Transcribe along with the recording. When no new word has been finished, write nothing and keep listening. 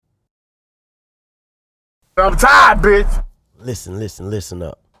I'm tired, bitch. Listen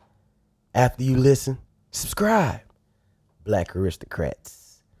up. After you listen, subscribe. Black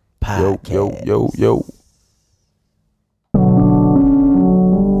Aristocrats Podcast. Yo.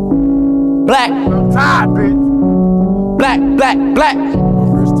 Black. I'm tired, bitch. Black.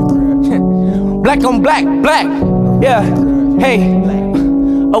 Black on black. Yeah. Hey.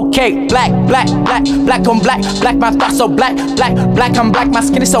 Okay, black on black, my thoughts so black, I'm black, my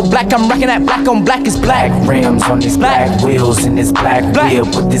skin is so black, I'm rocking that black on black is black. Rims on this black wheels in this black wheel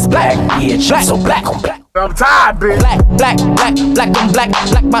with this black bitch, I'm so black on black. I'm tired, bitch. Black on black,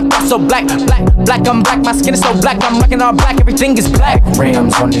 my thoughts so black, I'm black, my skin is so black, I'm rocking all black, everything is black.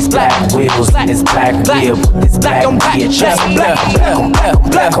 Rims on this black wheels in this black wheel with this black bitch, I'm so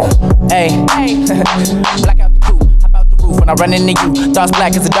black on. Hey, black out the coupe. When I run into you, thoughts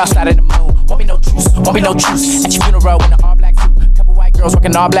black as the dark side of the moon. Won't be no truce. At your funeral in an all black suit. Couple white girls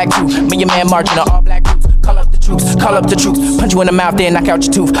rocking all black too. Me and your man marching on all black boots. Call up the troops. Punch you in the mouth, then knock out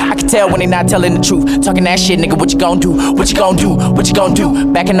your tooth. I can tell when they not telling the truth. Talking that shit, nigga, what you gon' do? What you gon'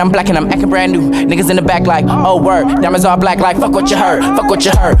 do? Back and I'm black and I'm acting brand new. Niggas in the back like, oh word. Diamonds all black like, fuck what you heard.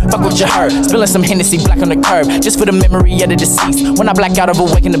 Spilling some Hennessy black on the curb. Just for the memory of the deceased. When I black out, I'll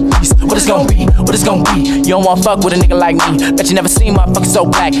awaken the beast. What it's gon' be? You don't wanna fuck with a nigga like me. Bet you never seen motherfuckers so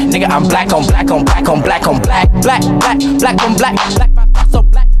black. Nigga, I'm black on black. Black on black, my thoughts so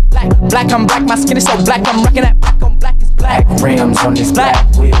black, I'm black, my skin is so black, I'm rocking that black on black is black. Rims on this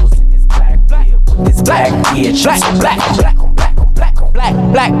black wheels in this black wheel with this black bitch, I'm so black on black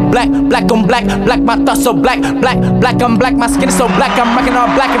on black, my thoughts so black, I'm black, my skin is so black, I'm rocking all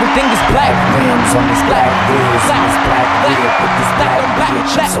black, everything is black. Rims on this black wheels in this black wheel with this black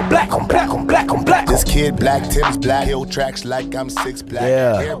bitch, I'm so black on black. This kid black, Tim's black, hill tracks like I'm 6 black.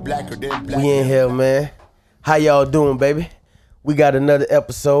 Yeah. Hair blacker than black. We in here, man. How y'all doing, baby? We got another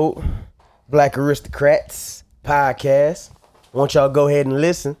episode, Black Aristocrats Podcast. Want y'all go ahead and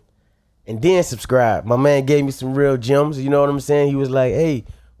listen and then subscribe. My man gave me some real gems, you know what I'm saying? He was like, hey,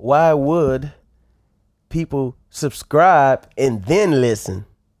 why would people subscribe and then listen?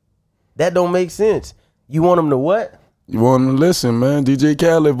 That don't make sense. You want them to what? You want them to listen, man. DJ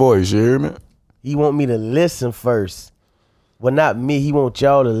Khaled voice, you hear me? He want me to listen first. Well, not me. He want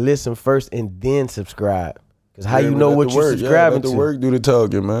y'all to listen first and then subscribe. Because how you know what you're subscribing to? Let the work do the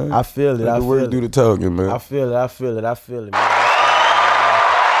talking, man. I feel it. Let the work do the talking, man. I feel it, man.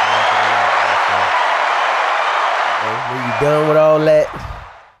 When you done with all that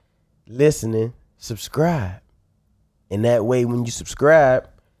listening, subscribe. And that way, when you subscribe,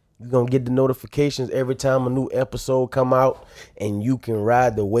 you're going to get the notifications every time a new episode come out, and you can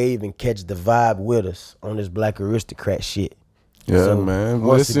ride the wave and catch the vibe with us on this Black Aristocrat shit. Yeah, So, man.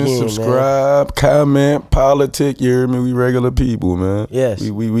 once Listen, again, subscribe, comment, politic, you hear me? We regular people, man. Yes.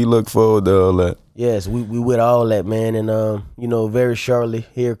 We look forward to all that. Yes, we with all that, man. And, very shortly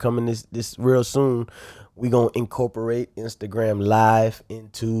here coming this real soon, we going to incorporate Instagram Live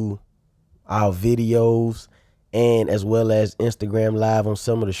into our videos and as well as Instagram Live on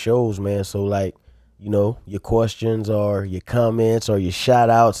some of the shows, man. So, like, your questions or your comments or your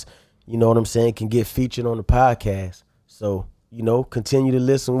shout outs, you know what I'm saying, can get featured on the podcast. So, continue to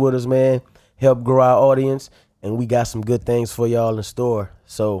listen with us, man. Help grow our audience. And we got some good things for y'all in store.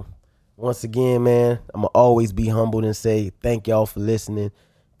 So, once again, man, I'm going to always be humbled and say thank y'all for listening.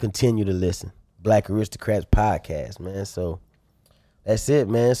 Continue to listen. Black Aristocrats Podcast, man. So, that's it,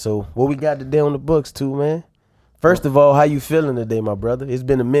 man. So, what we got today on the books, too, man? First of all, how you feeling today, my brother? It's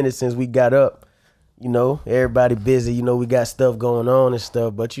been a minute since we got up. Everybody busy. We got stuff going on and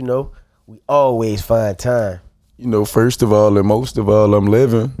stuff. But, we always find time. First of all and most of all, I'm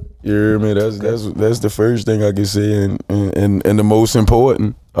living. You hear me? That's the first thing I can say, and the most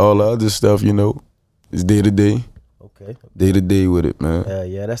important. All the other stuff, is day to day. Okay. Day to day with it, man.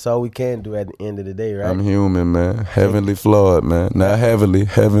 Yeah, that's all we can do at the end of the day, right? I'm human, man. Heavenly flawed, man. Not heavenly,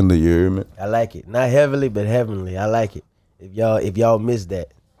 you hear me? I like it. Not heavily, but heavenly. I like it. If y'all missed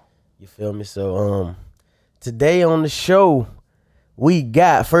that, you feel me? So today on the show, we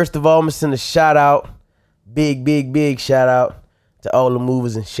got, first of all, I'm gonna send a shout out. Big shout out to all the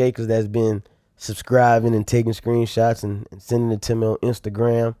movers and shakers that's been subscribing and taking screenshots and sending it to me on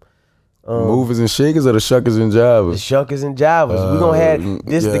Instagram. Movers and shakers or the shuckers and jivers? The shuckers and jivers. We're going to have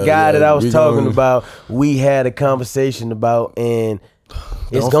this, the guy that I was talking about, we had a conversation about, and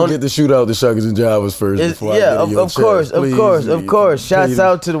Don't forget to shoot out the shuckers and jivers first. Before I get in your chest. Of course. Shouts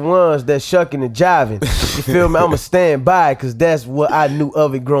out to the ones that shucking and jiving. You feel me? I'ma stand by because that's what I knew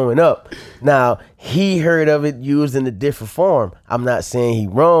of it growing up. Now, he heard of it used in a different form. I'm not saying he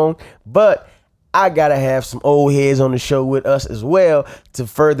wrong, but I gotta have some old heads on the show with us as well to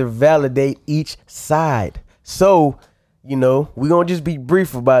further validate each side. So, you know, we're gonna just be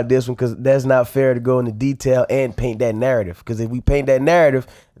brief about this one because that's not fair to go into detail and paint that narrative. Because if we paint that narrative,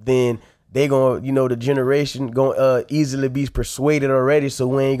 then they gonna, you know, the generation gonna easily be persuaded already, so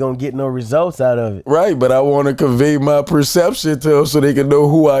we ain't gonna get no results out of it. Right, but I want to convey my perception to them so they can know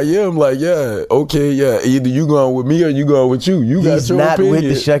who I am. Like, yeah, okay, yeah, either you going with me or you going with you. You got He's your not opinion.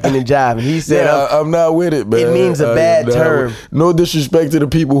 with the shucking and jiving. He said, Yeah, I'm not with it, man. It means a bad term. No disrespect to the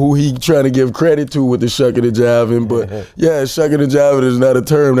people who he trying to give credit to with the shucking and jiving, but yeah, shucking and jiving is not a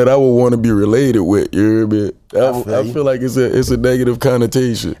term that I would want to be related with. You hear me? I feel like it's a negative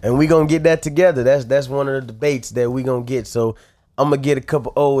connotation. and we gonna get that together. That's one of the debates that we gonna get. So I'm gonna get a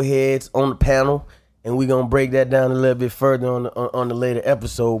couple old heads on the panel, and we gonna break that down a little bit further on the later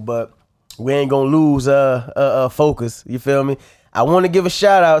episode. But we ain't gonna lose focus. You feel me? I want to give a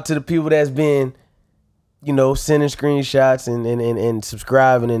shout out to the people that's been, you know, sending screenshots and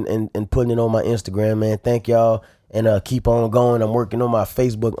subscribing and putting it on my Instagram, man. Thank y'all, and keep on going. I'm working on my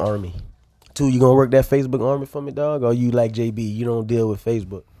Facebook army. Too, you gonna work that Facebook army for me, dog? Or you like JB? You don't deal with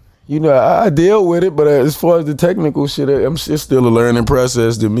Facebook? You know, I deal with it, but as far as the technical shit, it's still a learning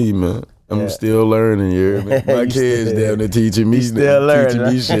process to me, man. I'm still learning, you hear me? My kids down there teaching me shit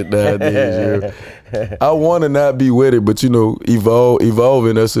nowadays, you hear? I want to not be with it, but you know,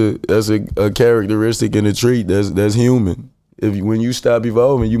 evolving, that's a characteristic and a trait that's human. When you stop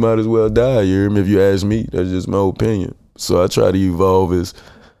evolving, you might as well die, you hear me? If you ask me, that's just my opinion. So I try to evolve as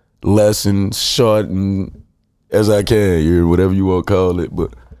less and short and as I can, you hear, whatever you want to call it,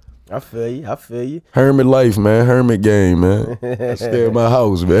 but I feel you. hermit life, man. Hermit game, man. I stay at my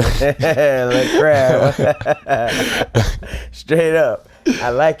house, man. Like crab. Straight up.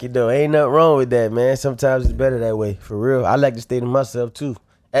 I like it though. Ain't nothing wrong with that, man. Sometimes it's better that way. For real. I like to stay to myself too.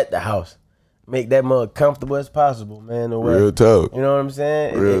 At the house. Make that mug comfortable as possible, man. Real talk. You know what I'm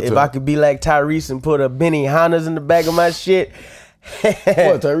saying? Real if talk. I could be like Tyrese and put a Benny Hannas in the back of my shit.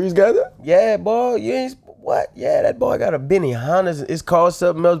 What, Tyrese got that? Yeah, boy. You ain't what? Yeah, that boy got a Benny Hannas. It's called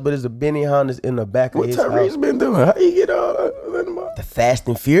something else, but it's a Benny Hannas in the back of What his Tyrese house. been doing? How you get all that? The Fast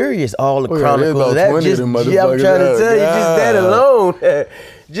and Furious, all the Oh, yeah, chronicles there's of about that. 20 of them I'm trying to motherfuckers tell you, out. just that alone,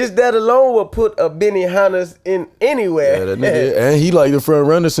 just that alone will put a Benny Hannas in anywhere. Yeah, that nigga, and he like the front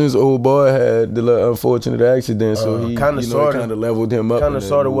runner since old boy had the unfortunate accident, so he kind of leveled him up. Kind of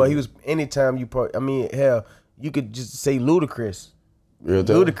sort of. Well, he was anytime you. I mean, hell, you could just say Ludacris. Real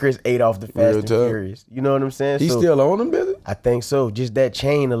talk. Ludacris ate off the Fast and Furious. You know what I'm saying? He still on him, baby? I think so. Just that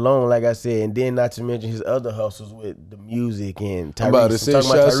chain alone, like I said, and then not to mention his other hustles with the music and Tyrese. I'm about to say, I'm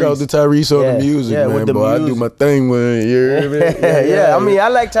talking about shout out to Tyrese on the music, yeah, man. with the Boy, I music. do my thing when you hear me. Yeah. I mean, I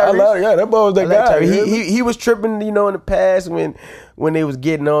like Tyrese. That boy was that guy. Tyrese. you hear me? He was tripping, you know, in the past when they was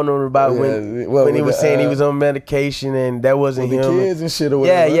getting on him about when he with was the, saying he was on medication and that wasn't with him. the kids and shit or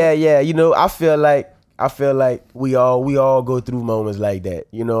whatever. Yeah. You know, I feel like we all go through moments like that.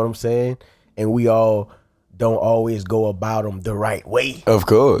 You know what I'm saying? And we all don't always go about them the right way. Of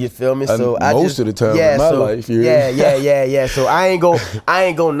course. You feel me? So most of the time in my life, yeah. So I ain't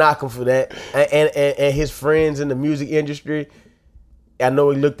gonna knock him for that. And his friends in the music industry, I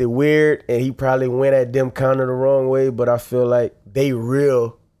know he looked it weird and he probably went at them kind of the wrong way, but I feel like they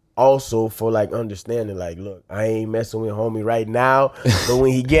real also for like understanding, like, look, I ain't messing with homie right now, but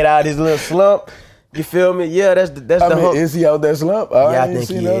when he get out his little slump, you feel me? Yeah, that's the I mean, is he out that slump? I think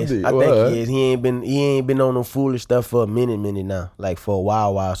he is. I think he is. He ain't been on no foolish stuff for a minute now, like for a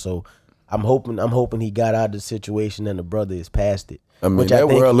while. So I'm hoping he got out of the situation and the brother is past it. I mean, that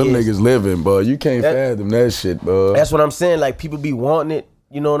world them niggas living, but you can't fathom that shit, bro. That's what I'm saying. Like, people be wanting it,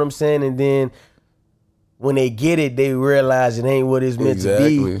 you know what I'm saying? And then when they get it, they realize it ain't what it's meant to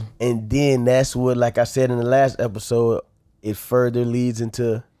be. And then that's what, like I said in the last episode, it further leads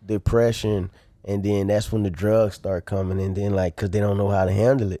into depression. And then that's when the drugs start coming. And then, like, because they don't know how to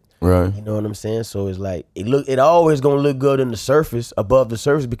handle it. Right. You know what I'm saying? So it's like, it always going to look good on the surface, above the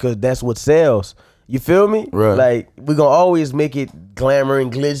surface, because that's what sells. You feel me? Right. Like, we're going to always make it glamour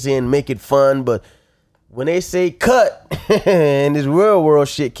and glitzy and make it fun. But when they say cut and this real world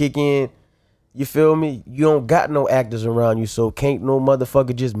shit kick in, you feel me? You don't got no actors around you, so can't no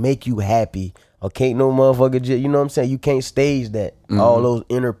motherfucker just make you happy. Or can't no motherfucker just, you know what I'm saying? You can't stage that. All those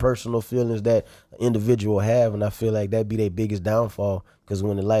interpersonal feelings that an individual have. And I feel like that be their biggest downfall. Because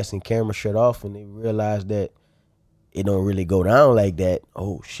when the lights and camera shut off and they realize that it don't really go down like that,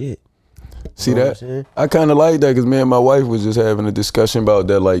 oh shit. See that? I kind of like that because me and my wife was just having a discussion about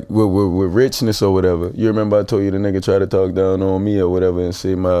that, like with richness or whatever. You remember I told you the nigga tried to talk down on me or whatever and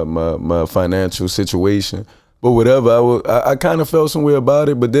say my financial situation But whatever, I kind of felt some way about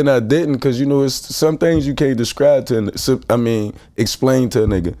it, but then I didn't, because, you know, it's some things you can't describe explain to a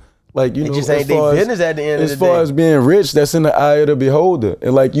nigga. Like, you know, just ain't their business at the end of the day. As far as being rich, that's in the eye of the beholder.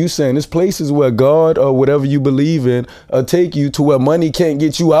 And like you saying, there's places where God or whatever you believe in take you to where money can't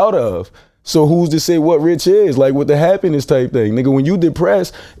get you out of. So who's to say what rich is? Like with the happiness type thing. Nigga, when you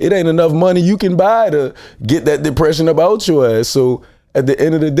depressed, it ain't enough money you can buy to get that depression up out your ass. So at the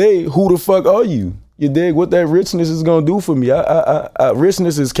end of the day, who the fuck are you? You dig what that richness is gonna do for me?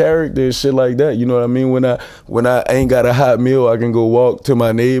 Richness is character and shit like that. You know what I mean? When I ain't got a hot meal, I can go walk to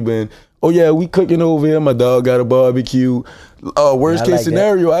my neighbor and, oh yeah, we cooking over here. My dog got a barbecue. Worst case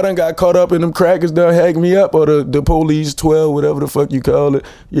scenario, I done got caught up in them crackers done hacked me up, or the police 12, whatever the fuck you call it.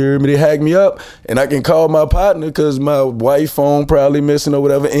 You hear me? They hack me up, and I can call my partner because my wife's phone probably missing or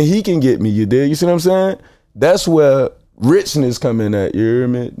whatever, and he can get me. You dig? You see what I'm saying? That's where richness come in at, you hear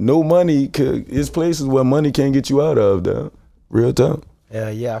me? No money, it's places where money can't get you out of, though. Real talk.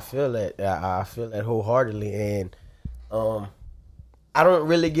 Yeah, I feel that. I feel that wholeheartedly, and I don't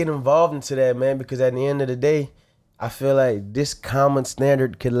really get involved into that, man, because at the end of the day, I feel like this common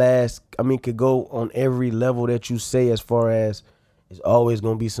standard could go on every level that you say, as far as it's always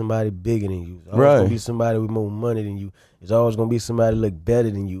gonna be somebody bigger than you. It's always gonna be somebody with more money than you. It's always gonna be somebody look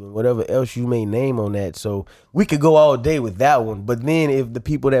better than you, and whatever else you may name on that. So we could go all day with that one. But then if the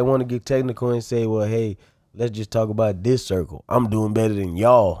people that want to get technical and say, well, hey, let's just talk about this circle. I'm doing better than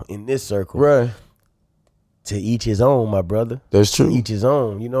y'all in this circle. Right. To each his own, my brother. That's true. To each his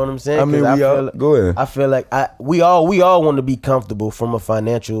own. You know what I'm saying? I mean, go ahead. I feel like we all want to be comfortable from a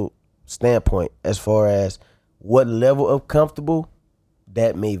financial standpoint, as far as what level of comfortable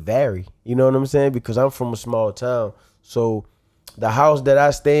that may vary. You know what I'm saying? Because I'm from a small town. So the house that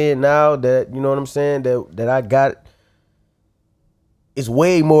I stay in now, that, you know what I'm saying, that I got, is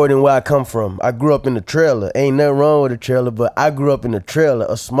way more than where I come from. I grew up in a trailer. Ain't nothing wrong with a trailer, but I grew up in a trailer,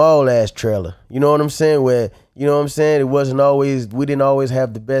 a small ass trailer. You know what I'm saying? Where, you know what I'm saying, we didn't always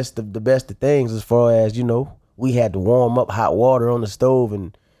have the best of things, as far as, you know, we had to warm up hot water on the stove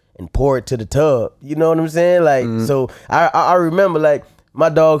and pour it to the tub. You know what I'm saying? Like, so I remember, like, my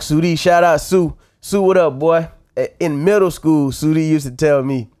dog Sudi, shout out Sue. Sue, what up, boy? In middle school, Sudi used to tell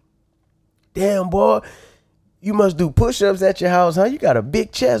me, damn, boy, you must do push-ups at your house, huh? You got a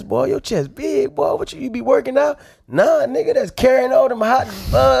big chest, boy. Your chest big, boy. What you be working out? Nah, nigga, that's carrying all them hot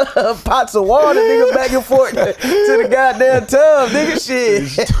pots of water, nigga, back and forth to the goddamn tub, nigga,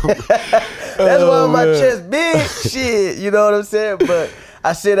 shit. That's why my chest big, shit. You know what I'm saying? But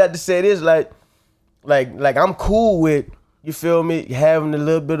I said that to say this, like I'm cool with, you feel me, having a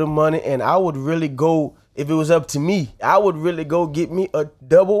little bit of money, and I would really go, if it was up to me, I would really go get me a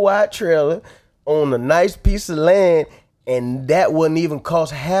double wide trailer on a nice piece of land, and that wouldn't even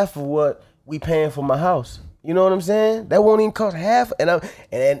cost half of what we paying for my house. You know what I'm saying? That won't even cost half.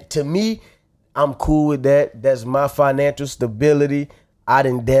 And to me, I'm cool with that. That's my financial stability. I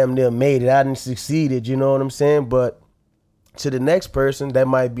done damn near made it. I done succeeded. You know what I'm saying? But to the next person, that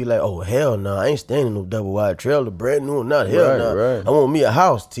might be like, oh, hell no, I ain't staying in no double wide trailer, brand new or not. Hell no. Right. I want me a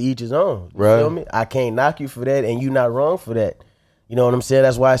house, to each his own. You right. feel me? I can't knock you for that, and you not wrong for that. You know what I'm saying?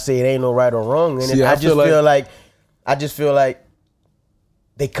 That's why I say it ain't no right or wrong. And I just feel like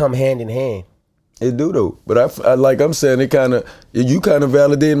they come hand in hand. It do though, but I like I'm saying, you kind of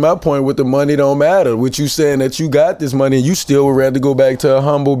validating my point with the money don't matter. With you saying that you got this money and you still would rather go back to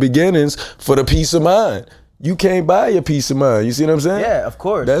humble beginnings for the peace of mind. You can't buy your peace of mind. You see what I'm saying? Yeah, of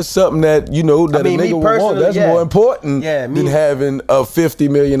course. That's something that, you know, that a nigga would want. That's more important than having a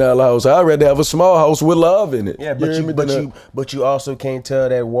 $50 million house. I'd rather have a small house with love in it. Yeah, but you also can't tell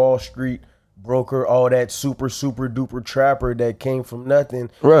that Wall Street broker, all that super duper trapper that came from nothing,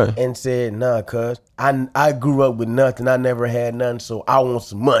 right, and said, nah, cuz I grew up with nothing. I never had nothing, so I want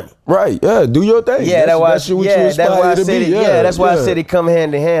some money. Right, yeah, do your thing. Yeah, that's why I said it come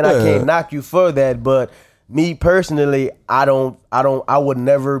hand in hand. I can't knock you for that, but me personally, I would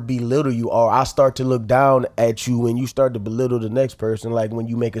never belittle you, or I start to look down at you when you start to belittle the next person. Like when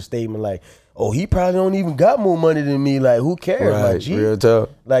you make a statement like, oh, he probably don't even got more money than me. Like, who cares? Right, like, real tough.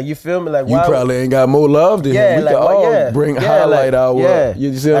 Like, you feel me? Like, you probably ain't got more love than him. We can all bring highlight our work.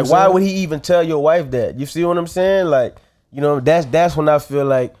 You see what I'm saying? Why would he even tell your wife that? You see what I'm saying? Like, you know, that's when I feel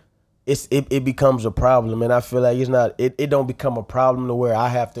like it becomes a problem, and I feel like it don't become a problem to where I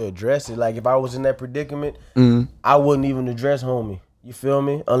have to address it. Like if I was in that predicament, I wouldn't even address homie. You feel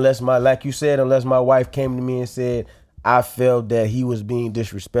me? Unless my wife came to me and said I felt that he was being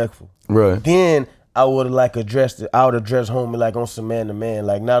disrespectful. Right. Then I would have addressed it. I would address homie like on some man to man,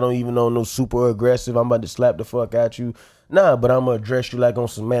 like not on even on no super aggressive, I'm about to slap the fuck out you. Nah, but I'm gonna address you like on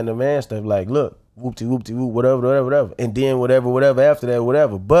some man to man stuff. Like, look, whoop, whatever. And then whatever after that,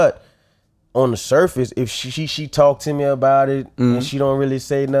 whatever. But on the surface, if she talked to me about it and she don't really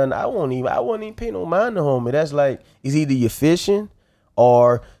say nothing, I won't even pay no mind to homie. That's like, it's either you're fishing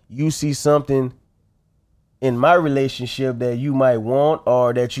or you see something in my relationship that you might want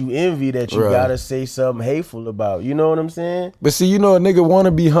or that you envy that you gotta say something hateful about. You know what I'm saying? But see, a nigga want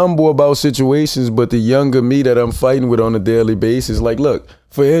to be humble about situations, but the younger me that I'm fighting with on a daily basis, like, look,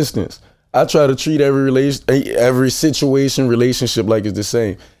 for instance, I try to treat every situation, relationship like it's the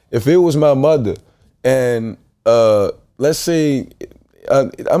same. If it was my mother and let's say, I'm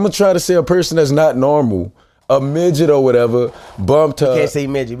going to try to say a person that's not normal, a midget or whatever, bumped her. You can't say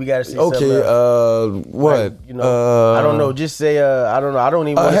midget. We got to say okay, what? Like, I don't know. Just say, I don't know. I don't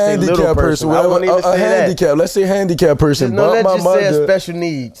even want to say little person. I won't even say handicap. that. Let's say handicap person. Let's just say special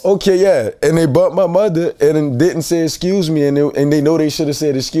needs. Okay, yeah. And they bumped my mother and didn't say excuse me, and they know they should have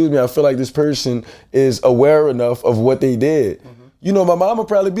said excuse me. I feel like this person is aware enough of what they did. Mm-hmm. My mama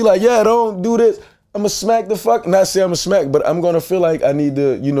probably be like, yeah, don't do this. I'm gonna smack the fuck, not say I'm gonna smack, but I'm gonna feel like I need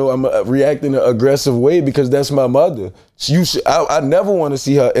to, I'm gonna react in an aggressive way because that's my mother. I never want to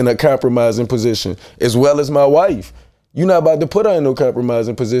see her in a compromising position, as well as my wife. You're not about to put her in no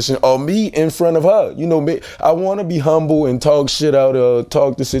compromising position or me in front of her. I want to be humble and talk shit out,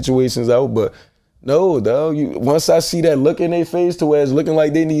 talk the situations out, but no, dog. Once I see that look in their face to where it's looking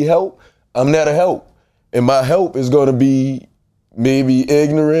like they need help, I'm there to help. And my help is gonna be maybe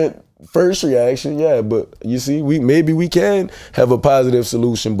ignorant, first reaction, yeah, but you see, maybe we can have a positive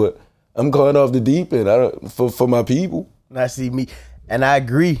solution, but I'm going off the deep end for my people. I see me, and I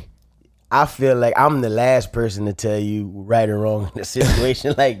agree. I feel like I'm the last person to tell you right or wrong in a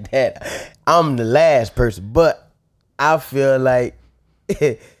situation like that. I'm the last person, but I feel like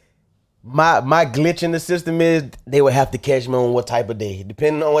my glitch in the system is they would have to catch me on what type of day,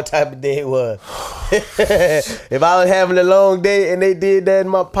 depending on what type of day it was. If I was having a long day and they did that, and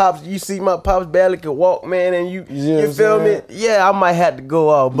my pops, you see my pops barely could walk, man, and you feel me? Yeah, I might have to go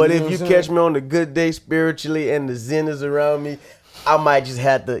out. But if you catch me on a good day spiritually and the zen is around me, I might just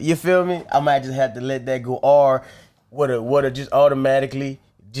have to, you feel me? I might just have to let that go. Or what just automatically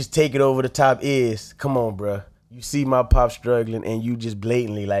just take it over the top is, come on, bruh. You see my pop struggling and you just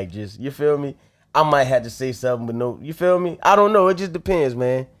blatantly you feel me? I might have to say something, but no, you feel me? I don't know. It just depends,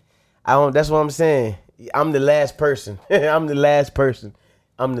 man. That's what I'm saying. I'm the last person. I'm the last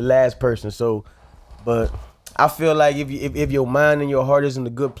person. So, but I feel like if your mind and your heart is in a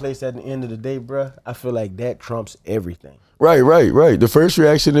good place at the end of the day, bruh, I feel like that trumps everything. Right. The first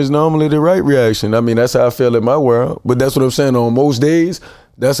reaction is normally the right reaction. I mean, that's how I feel in my world. But that's what I'm saying. On most days,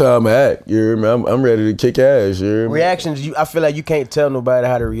 that's how I'm at. You hear me? I'm ready to kick ass. You hear me? Reactions, I feel like you can't tell nobody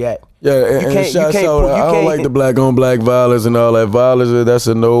how to react. Yeah, and shouts out, I don't like the black on black violence and all that violence. That's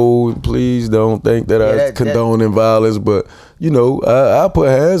a no. Please don't think that I condone violence. But, I put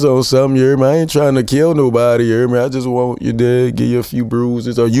hands on something. You hear me? I ain't trying to kill nobody. You hear me? I just want you to give you a few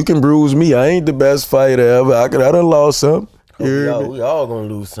bruises. Or you can bruise me. I ain't the best fighter ever. I done lost something. We all gonna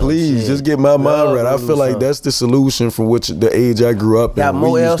lose something. Please, just get my mind right. I feel like that's the solution from the age I grew up in. Got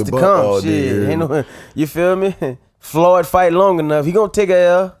more L's to come. Shit. You feel me? Floyd fight long enough. He gonna take a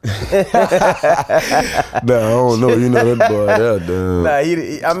L. Nah, I don't know. That boy.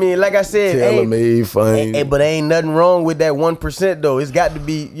 That I mean, like I said, tailor-made fight. But ain't nothing wrong with that 1% though. It's got to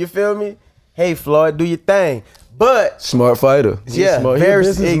be. You feel me? Hey, Floyd, do your thing. But smart fighter. Yeah, very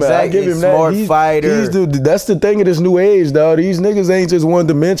exactly. I give him smart fighter. That's the thing of this new age, dog. These niggas ain't just one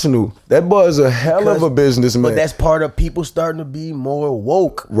dimensional. That boy is a hell of a businessman. But that's part of people starting to be more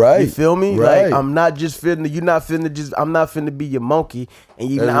woke. Right. You feel me? Right. Like I'm not finna be your monkey,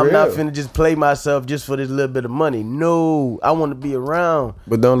 and I'm not finna just play myself just for this little bit of money. No, I want to be around.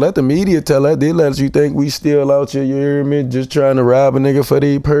 But don't let the media tell that. They let you think we still out here, you hear me, just trying to rob a nigga for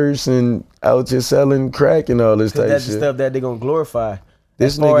their purse and out here selling crack and all this type of shit. That's the stuff that they gonna glorify.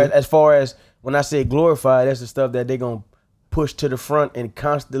 As far as when I say glorify, that's the stuff that they gonna push to the front and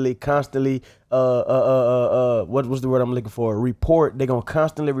constantly what was the word I'm looking for? Report. They gonna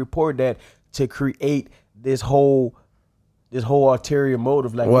constantly report that to create this whole ulterior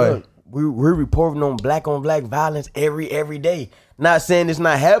motive. Like, look, we're reporting on black violence every day. Not saying it's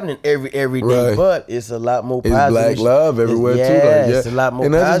not happening every day, but it's a lot more positive. It's black love everywhere too. It's a lot more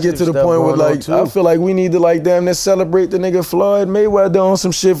and positive. And I just get to the point where I feel like we need to damn near celebrate the nigga Floyd Mayweather on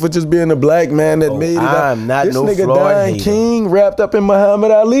some shit for just being a black man that made it. I'm not this no nigga Floyd dying hater. king wrapped up in Muhammad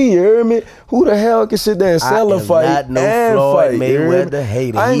Ali. You hear me? Who the hell can sit there and sell a fight not no and Floyd fight? Mayweather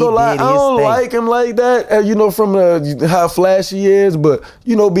hater. I ain't gonna lie. I don't like him like that. From how flashy he is, but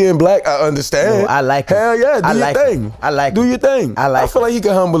being black, I understand. No, I like him. Hell yeah, do your thing. I like do your thing. thing. I feel like he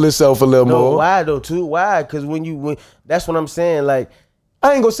can humble himself a little more. Why though? Too? Why? Because when that's what I'm saying. Like,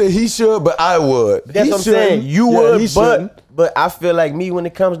 I ain't gonna say he should, but I would. That's what I'm saying. You would, but I feel like me when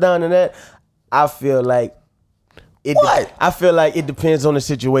it comes down to that, I feel like I feel like it depends on the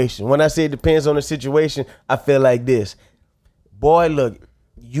situation. When I say it depends on the situation, I feel like this. Boy, look,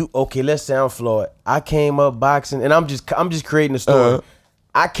 let's say I'm Floyd. I came up boxing, and I'm just creating a story.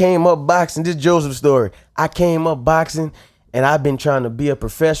 I came up boxing. This Joseph story. I came up boxing, and I've been trying to be a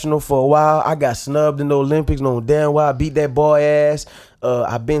professional for a while. I got snubbed in the Olympics. No damn well I beat that boy ass.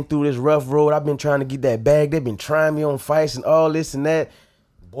 I've been through this rough road. I've been trying to get that bag. They've been trying me on fights and all this and that.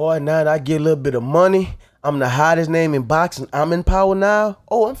 Boy, now that I get a little bit of money, I'm the hottest name in boxing. I'm in power now.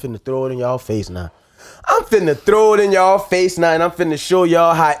 Oh, I'm finna throw it in y'all face now. I'm finna throw it in y'all face now, and I'm finna show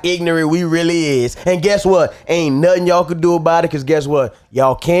y'all how ignorant we really is. And guess what? Ain't nothing y'all could do about it, because guess what?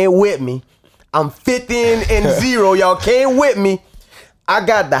 Y'all can't whip me. I'm 50-0. Y'all can't whip me. I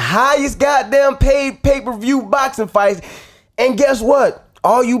got the highest goddamn paid pay-per-view boxing fights. And guess what?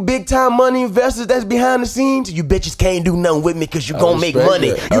 All you big-time money investors that's behind the scenes, you bitches can't do nothing with me because you gonna make money.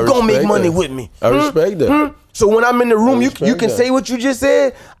 You gonna make money with me. I respect that. So when I'm in the room, you can say what you just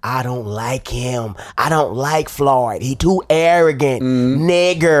said. I don't like him. I don't like Floyd. He too arrogant.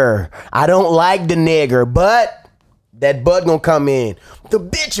 Nigger. I don't like the nigger. But that butt gonna come in. The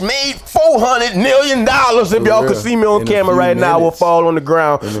bitch made $400 million. If y'all could see me on camera right now, I will fall on the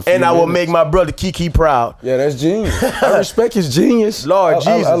ground and I will make my brother Kiki proud. Yeah, that's genius. I respect his genius. Lord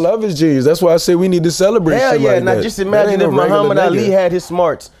Jesus. I love his genius. That's why I say we need to celebrate shit like now that. just imagine if Muhammad Ali had his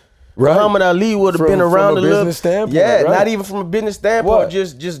smarts. Right. Muhammad Ali would have been around from a business standpoint. Yeah, right. not even from a business standpoint.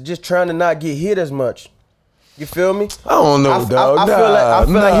 Just trying to not get hit as much. You feel me? I don't know, dog. I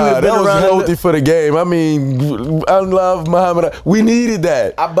feel like he would have been that was around healthy for the game. I mean, I love Muhammad Ali. We needed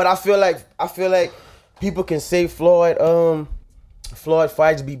that. But I feel like people can say Floyd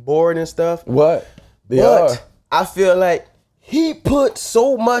fights be boring and stuff. What? They are. I feel like he put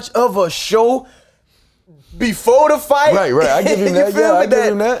so much of a show before the fight. Right. I give him that. I give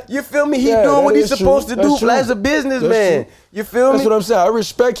him that. You feel me? He doing what he's supposed to do as a businessman. You feel me? That's what I'm saying. I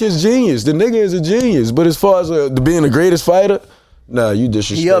respect his genius. The nigga is a genius. But as far as being the greatest fighter, nah, you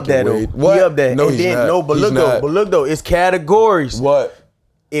disrespect. He up there though. What? He up there. No, and he's then, not. No, but look though, it's categories. What?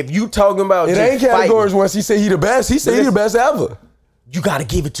 If you talking about it ain't categories once he say he the best. He say he the best ever. You gotta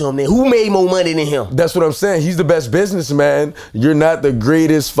give it to him then. Who made more money than him? That's what I'm saying. He's the best businessman. You're not the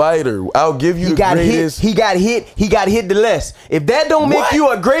greatest fighter. I'll give you the greatest. He got hit the less. If that don't make you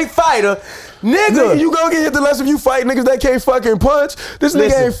a great fighter, nigga, you gonna get hit the less if you fight niggas that can't fucking punch. This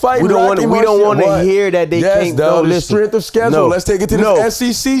nigga ain't fighting. We don't want to hear that they can't. No, the strength of schedule. No, let's take it to this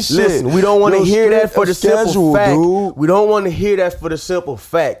SEC shit. Listen, we don't want to hear that for the simple fact. Dude. We don't want to hear that for the simple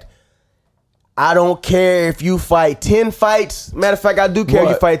fact. I don't care if you fight 10 fights. Matter of fact, I do care if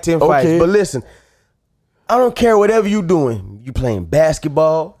you fight 10 fights. But listen, I don't care whatever you doing. You playing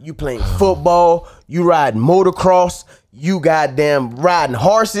basketball, you playing football, you riding motocross, you goddamn riding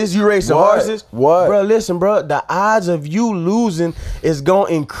horses, you racing horses. What? Bro, listen, bro, the odds of you losing is going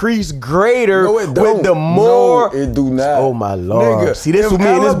to increase greater with the more. No, it do not. Oh, my Lord. Nigga, see, this is what me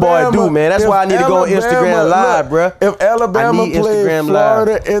and this boy do, man. That's why I need to go on Instagram Live, bro. If Alabama played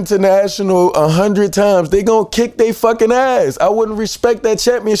Florida International 100 times, they going to kick they fucking ass. I wouldn't respect that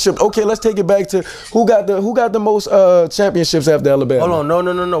championship. Okay, let's take it back to who got the most championships after Alabama. Hold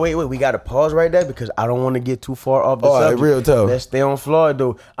on, no. Wait. We got to pause right there because I don't want to get too far off the subject. Real tough. Let's stay on Floyd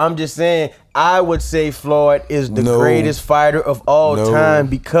though. I'm just saying, I would say Floyd is the greatest fighter of all time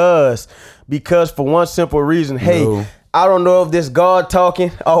because for one simple reason. Hey, I don't know if this God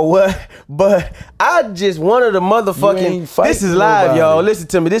talking or what, but I just one of the motherfucking. This is live, y'all. Listen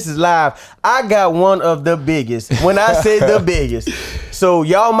to me. This is live. I got one of the biggest. When I say the biggest, so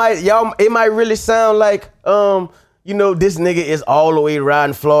it might really sound like this nigga is all the way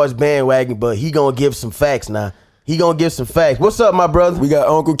riding Floyd's bandwagon, but he gonna give some facts now. He gonna give some facts. What's up, my brother? We got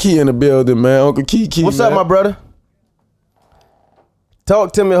Uncle Key in the building, man. Uncle Key. What's up, my brother?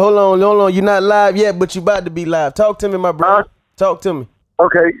 Talk to me. Hold on. You're not live yet, but you about to be live. Talk to me, my brother. Talk to me.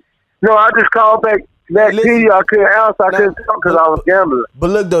 Okay. No, I just called back to you. I couldn't answer. I couldn't talk because I was gambling.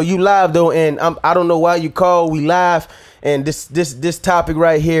 But look, though, you live, though, and I don't know why you called. We live, and this topic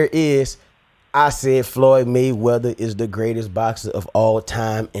right here is, I said Floyd Mayweather is the greatest boxer of all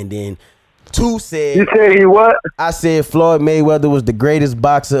time, and then Two said. You said he what? I said Floyd Mayweather was the greatest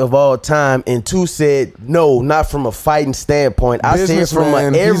boxer of all time, and Two said no, not from a fighting standpoint. I said from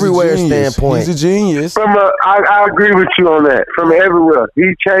an everywhere standpoint. He's a genius. I agree with you on that. From everywhere,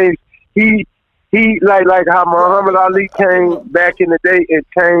 he changed. He like how Muhammad Ali came back in the day and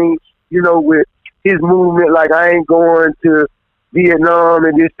changed. With his movement, like I ain't going to Vietnam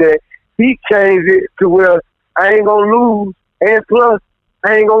and this, that. He changed it to where I ain't gonna lose, and plus,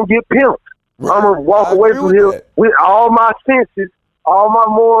 I ain't gonna get pimped. Right. I'm gonna walk I away agree from with here that. with all my senses, all my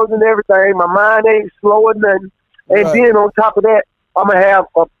morals and everything. My mind ain't slow or nothing. And Right. then on top of that, I'm gonna have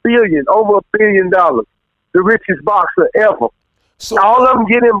over $1 billion, the richest boxer ever. So All of them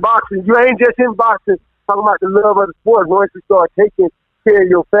get in boxing. You ain't just in boxing talking about the love of the sport. Once you start taking care of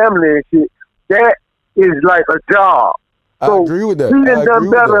your family and shit, that is like a job. I agree with that. He I done agree done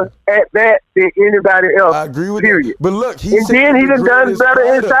with better at that than anybody else. I agree with period. that. But look, he And said then he the done done greatest better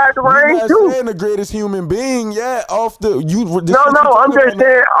fighter. inside the You're ring, not too. saying the greatest human being, yeah, off the you. No, I'm just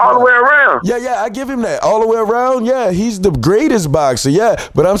saying all the way around. Yeah, I give him that all the way around. Yeah, he's the greatest boxer. Yeah,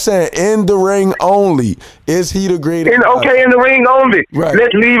 but I'm saying in the ring only, is he the greatest? In the ring only. Right.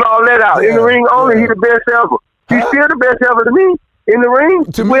 Let's leave all that out. In the Yeah, ring only, yeah. he the best ever. He's Huh? still the best ever to me. In the ring,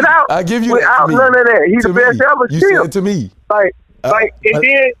 To me, without I give you that. without To me. none of that, he's To the me. best ever. You Still, said to me. like, and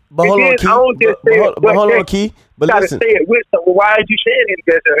then, But hold and on, then Key. I don't just say it. But hold on, Key. But gotta listen. say it with something. Why is you saying it?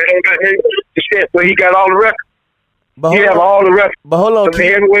 Because but he got all the records. But He hold have on, all the records. but hold on, From the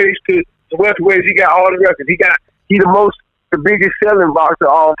Key. heavyweights to the welterweights, he got all the records. He the biggest selling boxer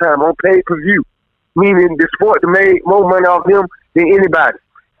of all time on pay-per-view. Meaning the sport that made more money off him than anybody.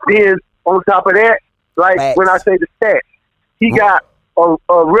 Then on top of that, like Facts. when I say the stats, he got a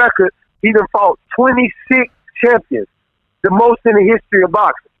record. He done fought 26 champions, the most in the history of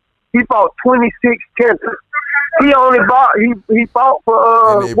boxing. He fought 26 champions. He only fought. He fought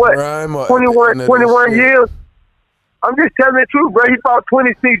for In their what? prime or at the 21 end of 21 this years. I'm just telling the truth, bro. He fought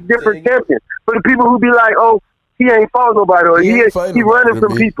 26 different champions. For the people who be like, oh, he ain't fought nobody, or He he ain't fighting running nobody from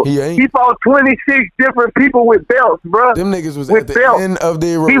to me. people. He ain't. He fought 26 different people with belts, bro. Them niggas was with at the belts. end of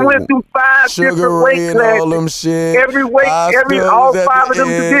their road. He went through 5 Sugar different Ray weight and all them classes. shit. Every weight, Oscar all was at 5 the of them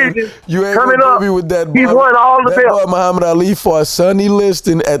end. divisions You ain't coming gonna up. be with that He boy. won all the That belts. boy Muhammad Ali fought Sonny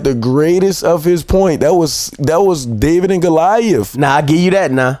Liston at the greatest of his point. That was David and Goliath. Nah, I give you that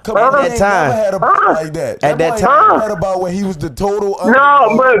now. Come on, At he that ain't time. never had a bout like that. At that boy time. ain't had about when he was the total. No,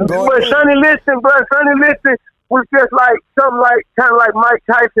 underdog but going in. Sonny Liston, was just like something like kind of like Mike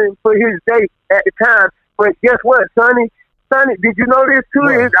Tyson for his day at the time. But guess what, Sonny, did you know this too?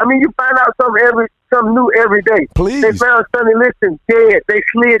 What? I mean, you find out something new every day. Please. They found Sonny Liston dead. They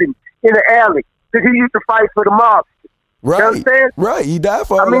slid him in the alley because he used to fight for the mob. Right, You understand? right. He died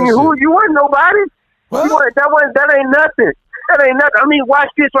for all I mean, that who shit. you wasn't nobody. What? That ain't nothing. That ain't nothing. I mean, watch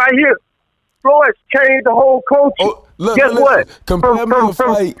this right here. Floyd changed the whole culture. Oh, look, Guess listen, what? compare me a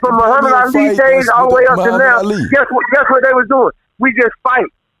fight- From compare me Muhammad a Ali fight days with all the way up to Muhammad now. Ali. Guess what they was doing? We just fight.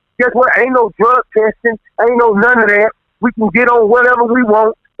 Guess what? Ain't no drug testing. Ain't no none of that. We can get on whatever we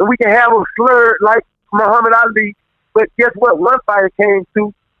want, and we can have them slurred like Muhammad Ali. But guess what? One fighter came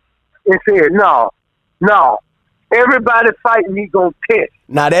to and said, no. Everybody fighting me gonna test.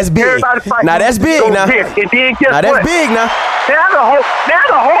 Now that's big. Everybody fighting Now that's me big gonna now. test. And then guess Now what? that's big now. Now the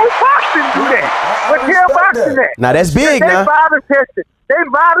whole boxing do that. But tell respect boxing that. that. Now that's big They now. violent testing. They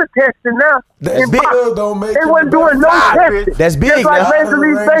violent testing now. That In still boxing. don't make They him wasn't the doing best no fighter. testing. That's big Just like now. Major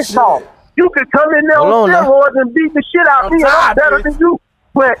League Rank Baseball. shit. You could come in there Hold on on now. steroids and beat the shit out of me, and I'm tired, better bitch. than you.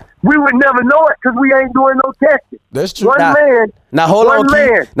 But we would never know it because we ain't doing no testing. That's true. One Now- man. now hold one on, Keith.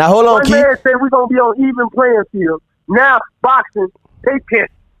 man, Now hold on, One Keith. man said we're gonna be on even playing field. Now boxing, they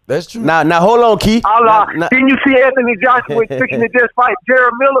test. That's true. Now hold on, Key. Allah. Now- Then you see Anthony Joshua was fixing to just fight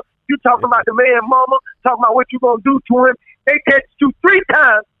Jared Miller. You talking about the man mama, talking about what you gonna do to him. They catch you 3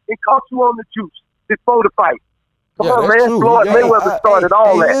 times and caught you on the juice before the fight. Come Yeah, on, that's man. true. Floyd Yeah, Mayweather started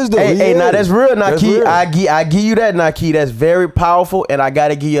all he that. is, though. Hey, He now is. that's real, now That's Key. real. I give you that, now Key. That's very powerful, and I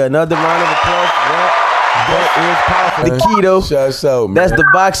gotta give you another round of applause for that. That is powerful. The Key though, Shouts out, man. that's the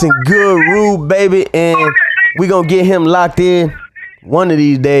boxing guru, baby, and we gonna get him locked in. One of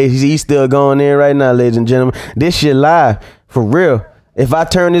these days, he's still going in right now, ladies and gentlemen. This shit live for real. If I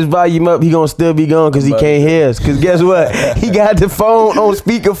turn this volume up, he gonna still be going because he can't hear us. Because guess what? He got the phone on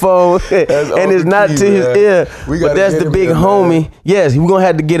speakerphone, and it's Uncle not Key, to his man. ear. We But gotta that's get the him big in, man. homie. Yes, we're gonna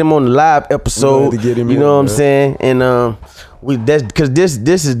have to get him on the live episode. to get him you in, know what I'm man. saying? And that's because this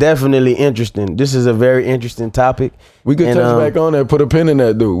is definitely interesting. This is a very interesting topic. We could And, touch back on that. Put a pin in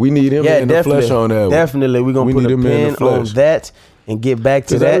that, dude. We need him Yeah, in the definitely. flesh on that. one. Definitely, we're gonna We put need a him in the pin on flesh. that and get back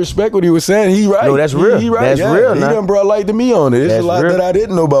to Because I that. respect what he was saying. He right. No, that's real. He right. That's yeah. real, He nah. done brought light to me on it. It's That's a lot real. that I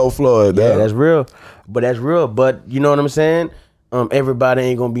didn't know about Floyd. Yeah, dog. that's real. But that's real. But you know what I'm saying? Everybody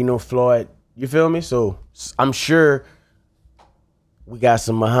ain't gonna be no Floyd. You feel me? So I'm sure we got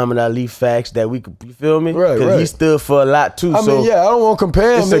some Muhammad Ali facts that we could, you feel me? Right, Because he stood for a lot too. I mean, yeah, I don't want to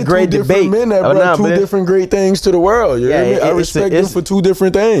compare them. It's a great debate. Men that brought two different great things to the world. You know what I mean? I respect them for two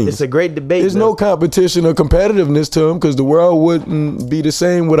different things. It's a great debate. There's no competition or competitiveness to them because the world wouldn't be the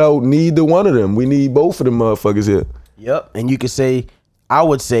same without neither one of them. We need both of them motherfuckers here. Yep. And you could say, I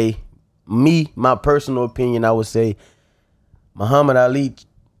would say, my personal opinion, I would say Muhammad Ali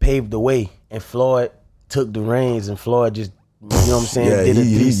paved the way and Floyd took the reins and Floyd just, you know what I'm saying, did a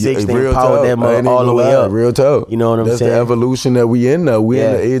 360 and powered that mother all the way up. Real talk. You know what I'm saying? That's the evolution that we in now. We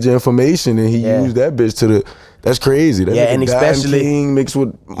in the age of information and he used that bitch to the, that's crazy. That and especially King mixed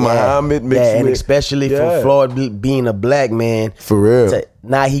with Muhammad mixed with. And especially for Floyd being a black man. For real.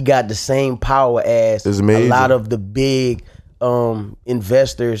 Now he got the same power as a lot of the big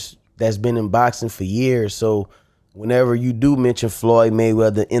investors that's been in boxing for years. So whenever you do mention Floyd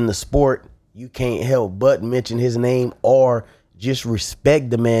Mayweather in the sport, you can't help but mention his name or just respect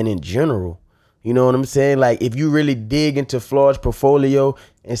the man in general. You know what I'm saying? Like, if you really dig into Floyd's portfolio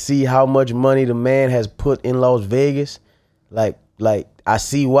and see how much money the man has put in Las Vegas, like I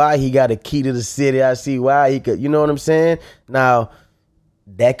see why he got a key to the city. I see why he could, you know what I'm saying? Now,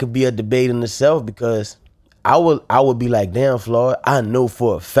 that could be a debate in itself because I would be like, damn, Floyd, I know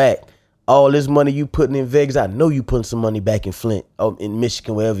for a fact all this money you putting in Vegas, I know you putting some money back in Flint, in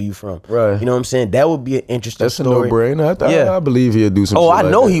Michigan, wherever you from. Right. You know what I'm saying? That would be an interesting story. That's a no-brainer. I believe he'll do some shit I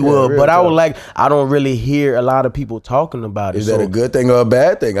know like he that. will, but I don't really hear a lot of people talking about it. Is that a good thing or a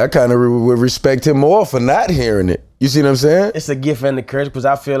bad thing? I kind of would respect him more for not hearing it. You see what I'm saying? It's a gift and a curse because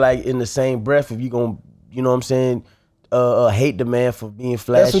I feel like in the same breath, if you gonna, you know what I'm saying, hate the man for being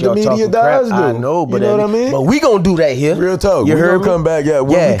flashy. That's what the media does do. I know, but you know what I mean? But we gonna do that here. Real talk. You we heard gonna come back. Yeah,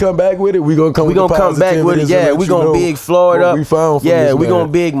 when we come back with it, we gonna come. We gonna come back with it. Yeah, we gonna big Floyd up. We found yeah, we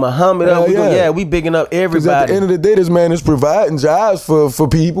gonna big Muhammad up. We bigging up everybody. Because at the end of the day, this man is providing jobs for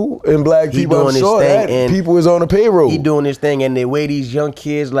people and black people. I'm sure that people is on the payroll. He doing this thing, and the way these young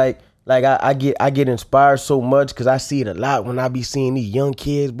kids like I get inspired so much because I see it a lot when I be seeing these young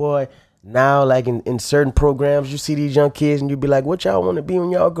kids, boy. Now, like in certain programs, you see these young kids and you be like, what y'all want to be when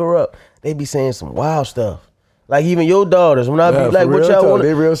y'all grow up? They be saying some wild stuff. Like even your daughters, when I be like, what y'all want to...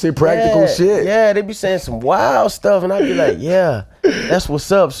 They real say practical shit. Yeah, they be saying some wild stuff and I be like, yeah, that's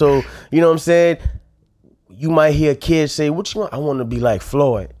what's up. So, you know what I'm saying? You might hear a kid say, what you want? I want to be like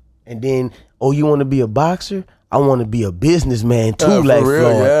Floyd. And then, you want to be a boxer? I want to be a businessman too, like for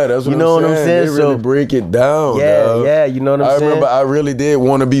real, Floyd. Yeah, that's what you know what I'm saying. They really break it down. Yeah, you know what I'm saying. I remember I really did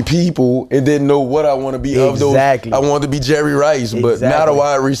want to be people and didn't know what I want to be. Exactly. Of those, I wanted to be Jerry Rice, but not a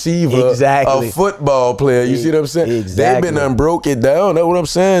wide receiver. Exactly. A football player. You see what I'm saying? Exactly. They've been broke it down. That's what I'm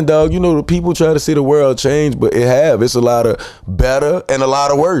saying, dog. You know, the people try to see the world change, but it have. It's a lot of better and a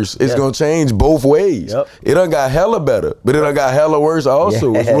lot of worse. It's gonna change both ways. Yep. It done got hella better, but it done got hella worse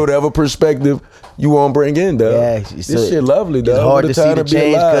also. It's whatever perspective you want to bring in, dog. Yeah, this shit lovely, dog. It's hard to see the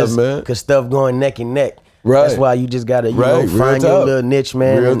change man. Cause stuff going neck and neck. Right. That's why you just gotta find your little niche,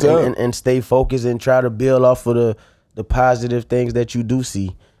 man, and stay focused and try to build off of the positive things that you do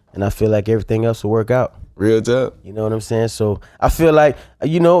see. And I feel like everything else will work out. Real talk. You know what I'm saying? So I feel like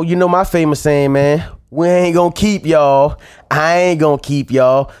you know my famous saying, man. We ain't gonna keep y'all. I ain't gonna keep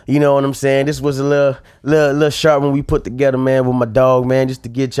y'all. You know what I'm saying? This was a little sharp when we put together, man, with my dog, man, just to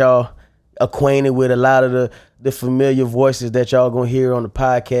get y'all acquainted with a lot of the familiar voices that y'all gonna hear on the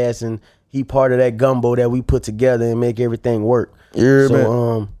podcast, and he part of that gumbo that we put together and make everything work. Yeah,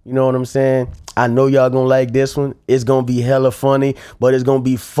 so man. You know what I'm saying? I know y'all gonna like this one. It's gonna be hella funny, but it's gonna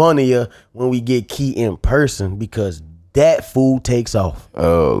be funnier when we get Key in person because that fool takes off.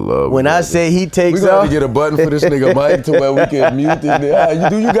 Oh, Lord. When I say he takes off, we gotta get a button for this nigga Mike to where we can mute this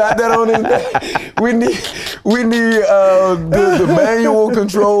nigga. You got that on his? We need the manual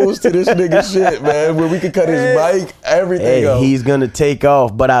controls to this nigga shit, man. Where we can cut his mic, everything. Hey, he's gonna take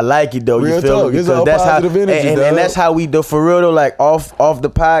off, but I like it though. Real you feel talk. me? It's all that's positive energy, and that's how we do for real though. Like off the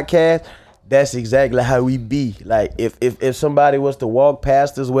podcast. That's exactly how we be. Like if somebody was to walk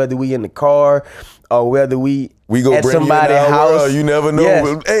past us, whether we in the car or whether we go at bring somebody's you in house, world, you never know.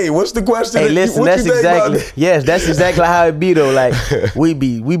 Yes. Hey, what's the question? Hey, listen, that's exactly how it be though. Like we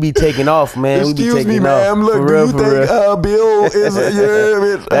be taking off, man. Excuse we be taking me, ma'am. off. Look, do you think Bill is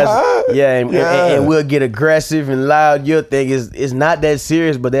and we'll get aggressive and loud. Your thing is not that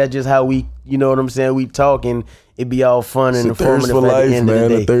serious, but that's just how we. You know what I'm saying? We talking. It be all fun and informative for life, at the end man. of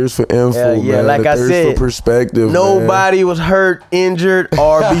the day. A thirst for info, man. Like I said, for perspective. Nobody was hurt, injured,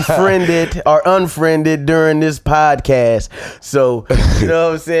 or befriended or unfriended during this podcast. So, you know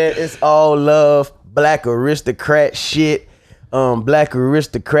what I'm saying? It's all love, black aristocrat shit. Black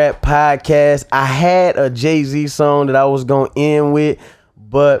Aristocrat Podcast. I had a Jay-Z song that I was gonna end with,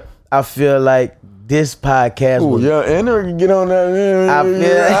 but I feel like this podcast was... Yeah, Enter can get on that.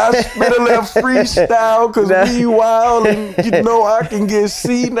 I spit a little freestyle because we wild, and you know I can get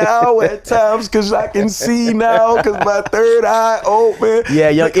senile at times because I can see now because my third eye open. Yeah,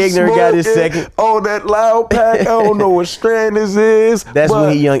 Young Ignorant got his second. On that loud pack, I don't know what strand this is. That's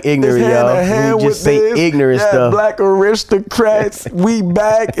when he Young Ignorant, y'all. When he just say ignorant stuff. Black Aristocrats, we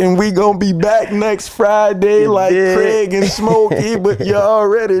back, and we gonna be back next Friday like Craig and Smokey, but you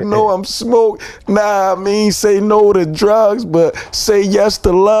already know I'm smoked. I mean, say no to drugs, but say yes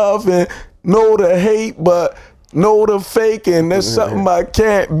to love, and no to hate, but no to fake, and that's something I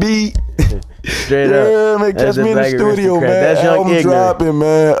can't beat. Straight up. Man, catch me in the studio, man. That's Young Ignorant. Dropping,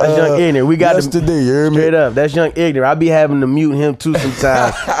 man. That's Young Ignorant. We got yesterday, you hear me? Straight up. That's Young Ignorant. I be having to mute him too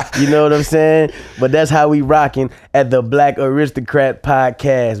sometimes. You know what I'm saying? But that's how we rocking at the Black Aristocrat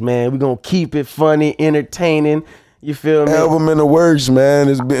Podcast, man. We gonna keep it funny, entertaining. You feel me? Album in the works, man.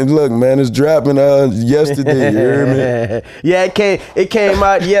 It's been, look, man, it's dropping yesterday. You hear me? Yeah, it came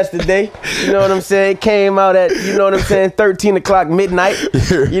out yesterday. You know what I'm saying? It came out at, you know what I'm saying, 13 o'clock midnight.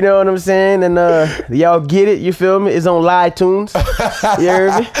 You know what I'm saying? And y'all get it, you feel me? It's on iTunes. You hear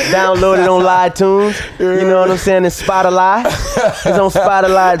me? Download it on iTunes. You know what I'm saying? It's Spotify. It's on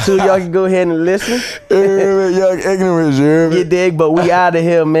Spotify too. Y'all can go ahead and listen. Young Ignorant, you hear me? You dig? But we out of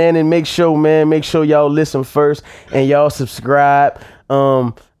here, man. And make sure y'all listen first. And y'all subscribe.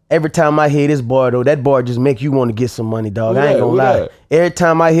 Every time I hear this boy, though, that boy just make you want to get some money, dog. I ain't gonna lie. Every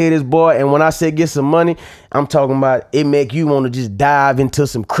time I hear this boy, and when I say get some money, I'm talking about it make you want to just dive into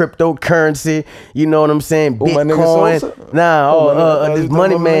some cryptocurrency. You know what I'm saying? Bitcoin. This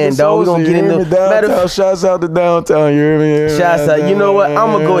Money Man, dog. We gonna get into shouts out to Downtown. You hear me? Shouts out. You know what?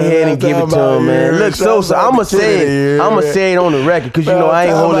 I'm gonna go ahead and give it to him, man. Look, Sosa, I'm gonna say it on the record because you know I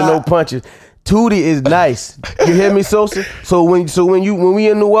ain't holding no punches. Tootie is nice. You hear me, Sosa? So when we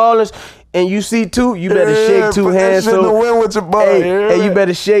in New Orleans and you see Toot, you better shake two hands. Hey, you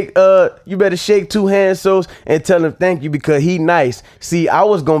better shake two hands, so, and tell him thank you because he nice. See, I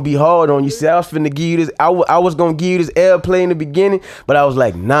was gonna be hard on you. See, I was finna give you this. I was gonna give you this airplay in the beginning, but I was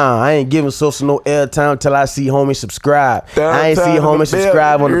like, nah, I ain't giving Sosa no airtime till I see homie subscribe. I ain't see homie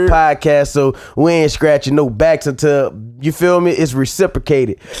subscribe on the podcast, so we ain't scratching no backs until, you feel me? It's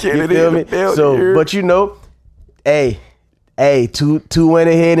reciprocated. You feel me? So, but you know, Hey, two went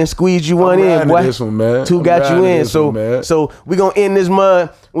ahead and squeezed you one in, boy. This one, man. Two got you in. So we gonna end this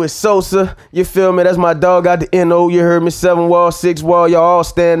mud with Sosa. You feel me? That's my dog out the NO. You heard me? 7 wall, 6 wall. Y'all all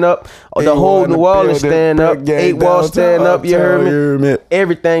stand up. The whole New Orleans stand up. 8 wall stand up. You heard me?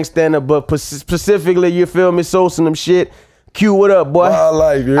 Everything stand up. But specifically, you feel me? Sosa and them shit. Q, what up, boy?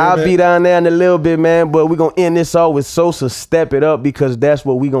 I'll be down there in a little bit, man. But we gonna end this off with Sosa. Step it up because that's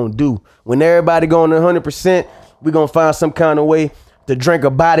what we gonna do. When everybody going 100%. We're going to find some kind of way to drink a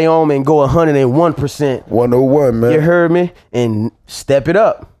body on and go 101%. 101, man. You heard me? And step it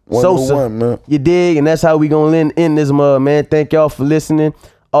up. 101, Sosa, man. You dig? And that's how we going to end this mud, man. Thank y'all for listening.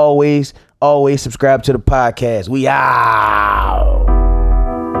 Always subscribe to the podcast. We out.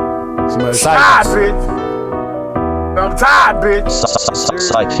 I'm tired, bitch. I'm tired, bitch.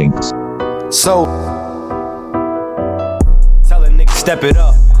 Sightings. So, tell a nigga step it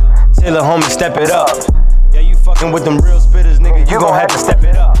up. Tell a homie step it up. Yeah, you fucking with them real spitters, nigga, you gon' have to step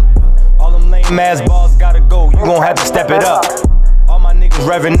it up. All them lame ass balls gotta go, you gon' have to step it up. All my niggas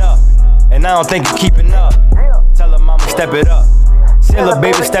revving up, and I don't think you keeping up. Tell her mama step it up. Tell her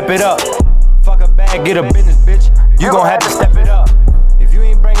baby step it up. Fuck a bag, get a business, bitch, you gon' have to step it up. If you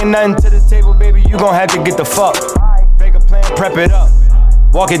ain't bringing nothing to the table, baby, you gon' have to get the fuck. Make a plan, prep it up.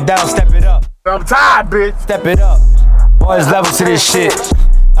 Walk it down, step it up. I'm tired, bitch. Step it up. Boys level to this shit.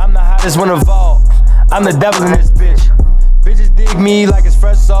 I'm the hottest one of all. I'm the devil in this bitch. Bitches dig me like it's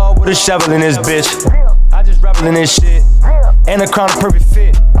fresh saw with a shovel in this bitch. I just rebel in this shit. And the crown a perfect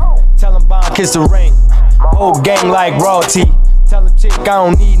fit. Tell them bond, kiss the ring. Whole gang like royalty. Tell a chick I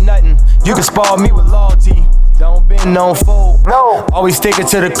don't need nothing. You can spoil me with loyalty. Don't bend, don't fold. No. Always sticking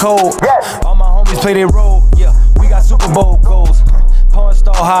to the code. Yes. All my homies play their role. Yeah, we got Super Bowl goals. Porn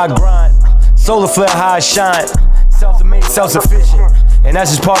star high grind. Solar flare high shine. Self-made, self-sufficient. And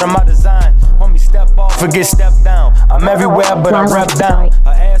that's just part of my design. Homie, step off or get stepped down. I'm everywhere, but I rep down. Her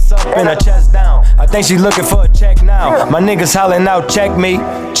ass up and her chest down. I think she looking for a check now. My niggas hollering out, check me.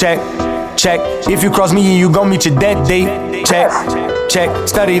 Check. If you cross me, you gon' meet your dead date. Check.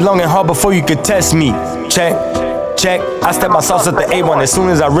 Study long and hard before you could test me. Check. I stepped my sauce at the A1 as soon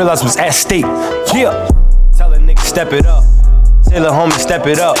as I realized was at stake. Yeah. Tell a nigga step it up. Tell a homie step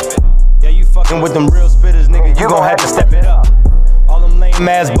it up. Yeah, you fucking with them real spitters, nigga, you gon' have to step it up. lame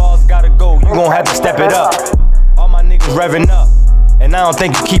ass balls gotta go. You gon' have to step it up. All my niggas revving up, and I don't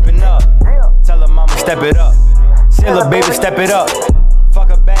think you keeping up. Tell her mama step it up. Sailor baby step it up. Fuck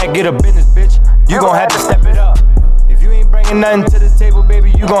a bag, get a business, bitch. You gon' have to step it up. If you ain't bringing nothing to the table,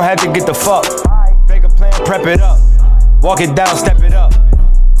 baby, you gon' have to get the fuck. Make a plan, prep it up. Walk it down, step it up.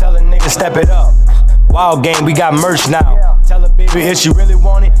 Tell a nigga step it up. Wild game, we got merch now. Tell her baby if she really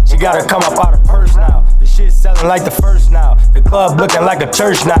want it, she gotta come up out of purse now. The shit selling like the first now. The club looking like a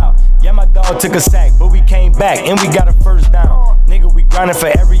church now. Yeah, my dog took a sack, but we came back and we got a first down. Nigga, we grinding for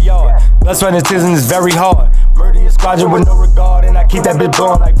every yard. Blood, sweat, and tears, and it's very hard. Murder your squadron with no regard, and I keep that bitch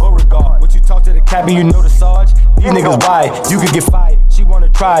blowing like Beauregard. What you talk to the cabin, you know the Sarge. These niggas wide, you could get fired. She wanna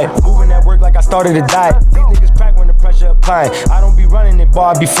try it, moving at work like I started a diet. These niggas crack when the pressure applying. I don't be running it, boy,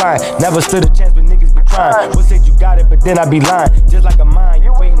 I be flying. Never stood a chance, but niggas be trying. What said you got it, but then I be lying. Just like a mine,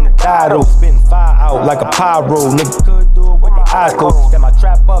 you waiting to die though. Spitting fire out like a pyro. Niggas could do it with their eyes closed. Step my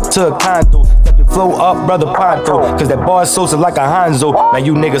trap up to a condo. Step the flow up, brother Ponto. Cause that bar is Sosa like a Hanzo. Now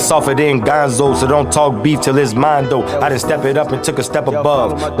you niggas softer than Gonzo. So don't talk beef till it's mine though. I done step it up and took a step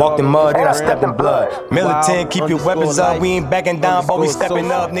above. Walked in mud and I stepped in blood. Militant, keep your weapons up. We ain't backing down, but we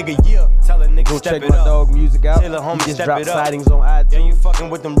stepping up, nigga. Yeah, tell a nigga Go step check it my up. dog music out. Tell a homie He just step dropped it up. sightings on iTunes. Yeah, you fucking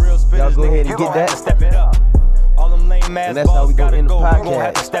with them real spitters. Y'all go ahead and you get gon' that. have to step it up. All them lame ass And that's how balls we gonna gotta end the go. You podcast. gon'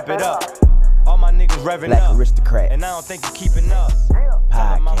 have to step it up. All my niggas revving Black up. Aristocrats And I don't think you keeping up.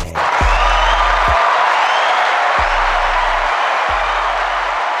 podcast.